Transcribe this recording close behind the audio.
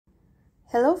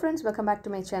Hello friends, welcome back to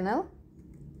my channel.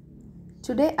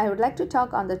 Today I would like to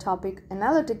talk on the topic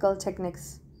analytical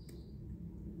techniques.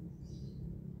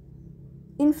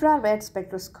 Infrared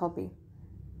spectroscopy.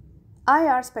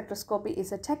 IR spectroscopy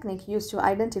is a technique used to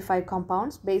identify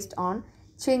compounds based on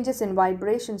changes in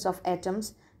vibrations of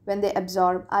atoms when they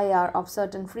absorb IR of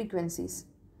certain frequencies.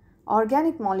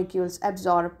 Organic molecules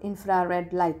absorb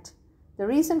infrared light. The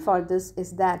reason for this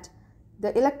is that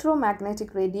the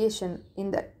electromagnetic radiation in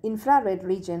the infrared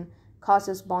region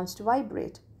causes bonds to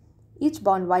vibrate. Each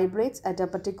bond vibrates at a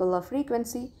particular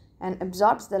frequency and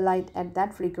absorbs the light at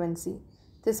that frequency.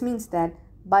 This means that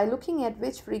by looking at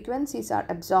which frequencies are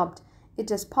absorbed,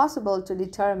 it is possible to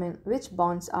determine which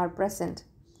bonds are present.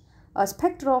 A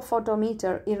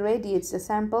spectrophotometer irradiates the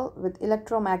sample with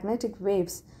electromagnetic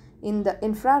waves in the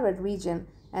infrared region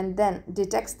and then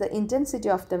detects the intensity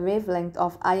of the wavelength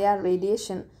of IR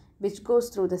radiation which goes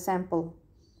through the sample.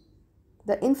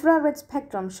 The infrared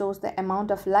spectrum shows the amount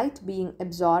of light being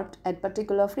absorbed at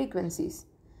particular frequencies.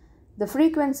 The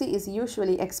frequency is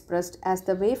usually expressed as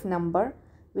the wave number,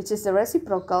 which is the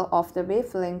reciprocal of the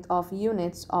wavelength of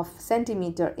units of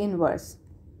centimeter inverse.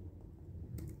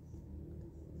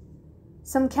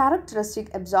 Some characteristic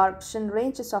absorption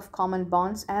ranges of common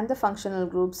bonds and the functional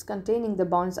groups containing the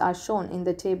bonds are shown in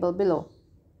the table below.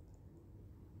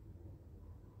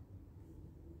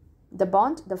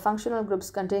 The functional groups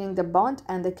containing the bond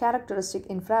and the characteristic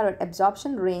infrared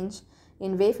absorption range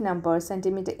in wave number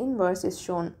centimeter inverse is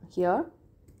shown here.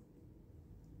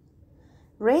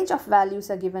 Range of values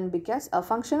are given because a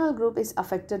functional group is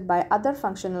affected by other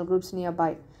functional groups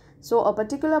nearby. So a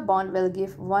particular bond will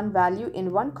give one value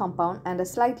in one compound and a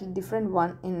slightly different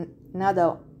one in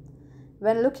another.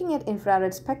 When looking at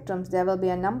infrared spectrums, there will be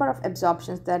a number of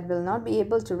absorptions that will not be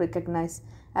able to recognize,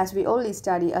 as we only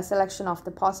study a selection of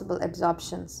the possible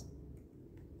absorptions.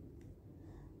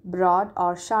 Broad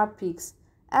or sharp peaks,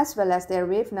 as well as their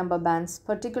wave number bands,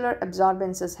 particular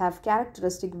absorbances have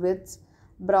characteristic widths,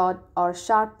 broad or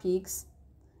sharp peaks,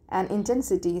 and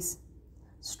intensities,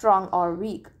 strong or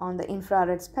weak, on the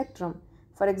infrared spectrum.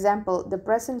 For example, the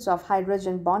presence of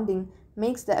hydrogen bonding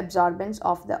makes the absorbance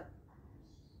of the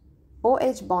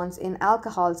OH bonds in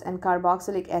alcohols and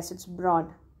carboxylic acids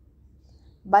broad.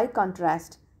 By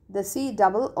contrast, the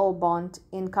C-double-O bond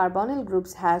in carbonyl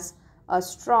groups has a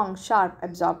strong, sharp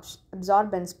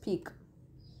absorbance peak.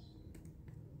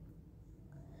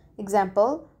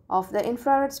 Example of the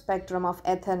infrared spectrum of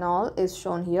ethanol is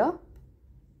shown here.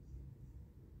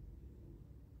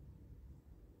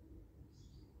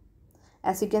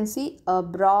 As you can see, a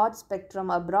broad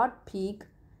spectrum, a broad peak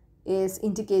is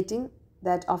indicating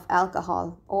that of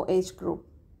alcohol, OH group.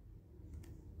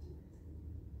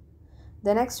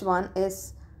 The next one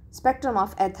is spectrum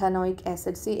of ethanoic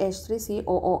acid,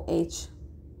 CH3COOH.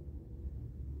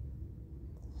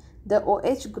 The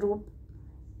OH group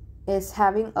is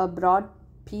having a broad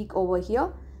peak over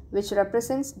here, which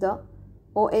represents the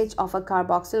OH of a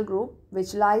carboxyl group,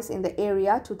 which lies in the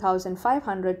area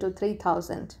 2500 to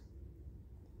 3000.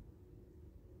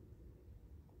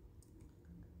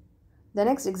 The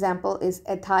next example is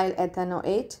ethyl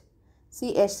ethanoate,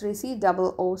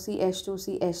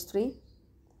 CH3COOCH2CH3.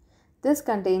 This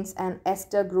contains an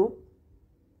ester group.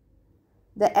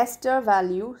 The ester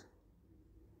value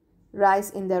rise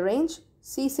in the range,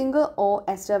 C-single-O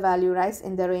ester value rise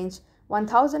in the range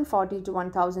 1040 to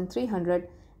 1300,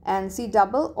 and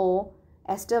C-double-O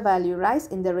ester value rise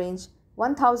in the range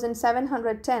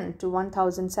 1710 to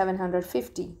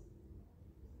 1750.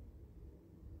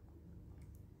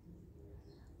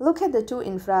 Look at the two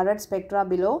infrared spectra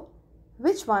below.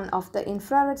 Which one of the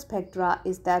infrared spectra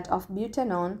is that of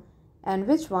butanone and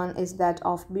which one is that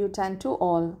of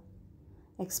butan-2-ol?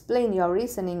 Explain your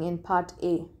reasoning in part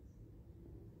A.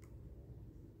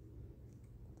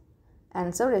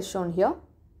 Answer is shown here.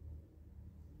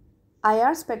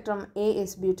 IR spectrum A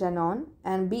is butanone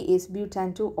and B is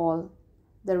butan-2-ol.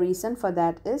 The reason for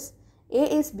that is A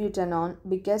is butanone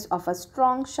because of a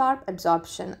strong, sharp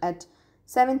absorption at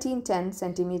 1710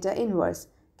 centimeter inverse,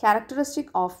 characteristic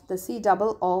of the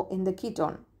C-double-O in the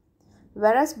ketone,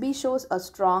 whereas B shows a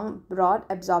strong, broad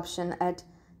absorption at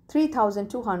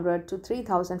 3200 to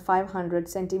 3500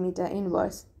 centimeter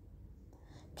inverse,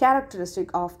 characteristic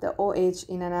of the OH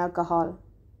in an alcohol.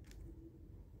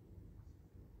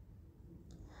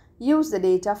 Use the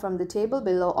data from the table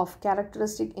below of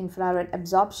characteristic infrared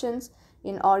absorptions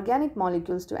in organic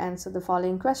molecules to answer the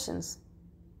following questions.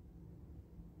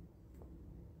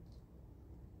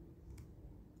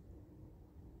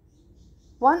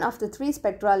 One of the three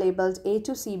spectra labeled A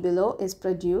to C below is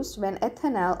produced when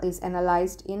ethanol is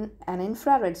analyzed in an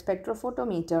infrared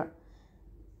spectrophotometer.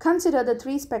 Consider the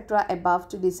three spectra above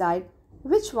to decide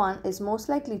which one is most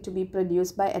likely to be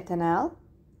produced by ethanol.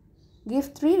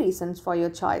 Give 3 reasons for your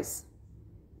choice.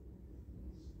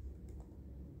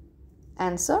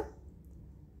 Answer.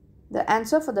 The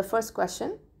answer for the first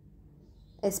question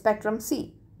is spectrum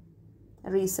C.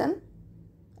 Reason.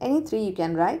 Any 3 you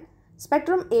can write.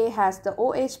 Spectrum A has the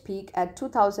OH peak at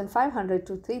 2500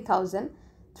 to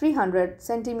 3300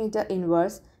 cm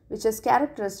inverse, which is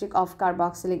characteristic of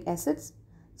carboxylic acids.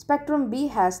 Spectrum B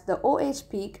has the OH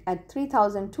peak at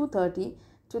 3230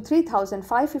 to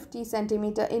 3550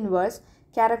 cm inverse,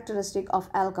 characteristic of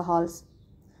alcohols.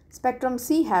 Spectrum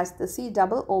C has the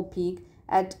COO peak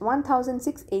at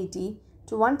 1680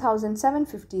 to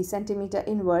 1750 cm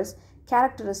inverse,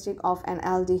 characteristic of an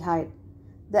aldehyde.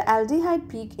 The aldehyde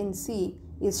peak in C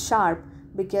is sharp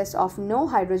because of no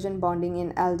hydrogen bonding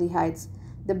in aldehydes.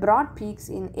 The broad peaks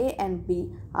in A and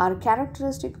B are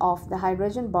characteristic of the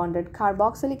hydrogen bonded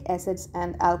carboxylic acids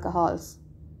and alcohols.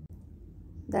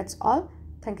 That's all.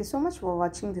 Thank you so much for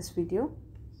watching this video.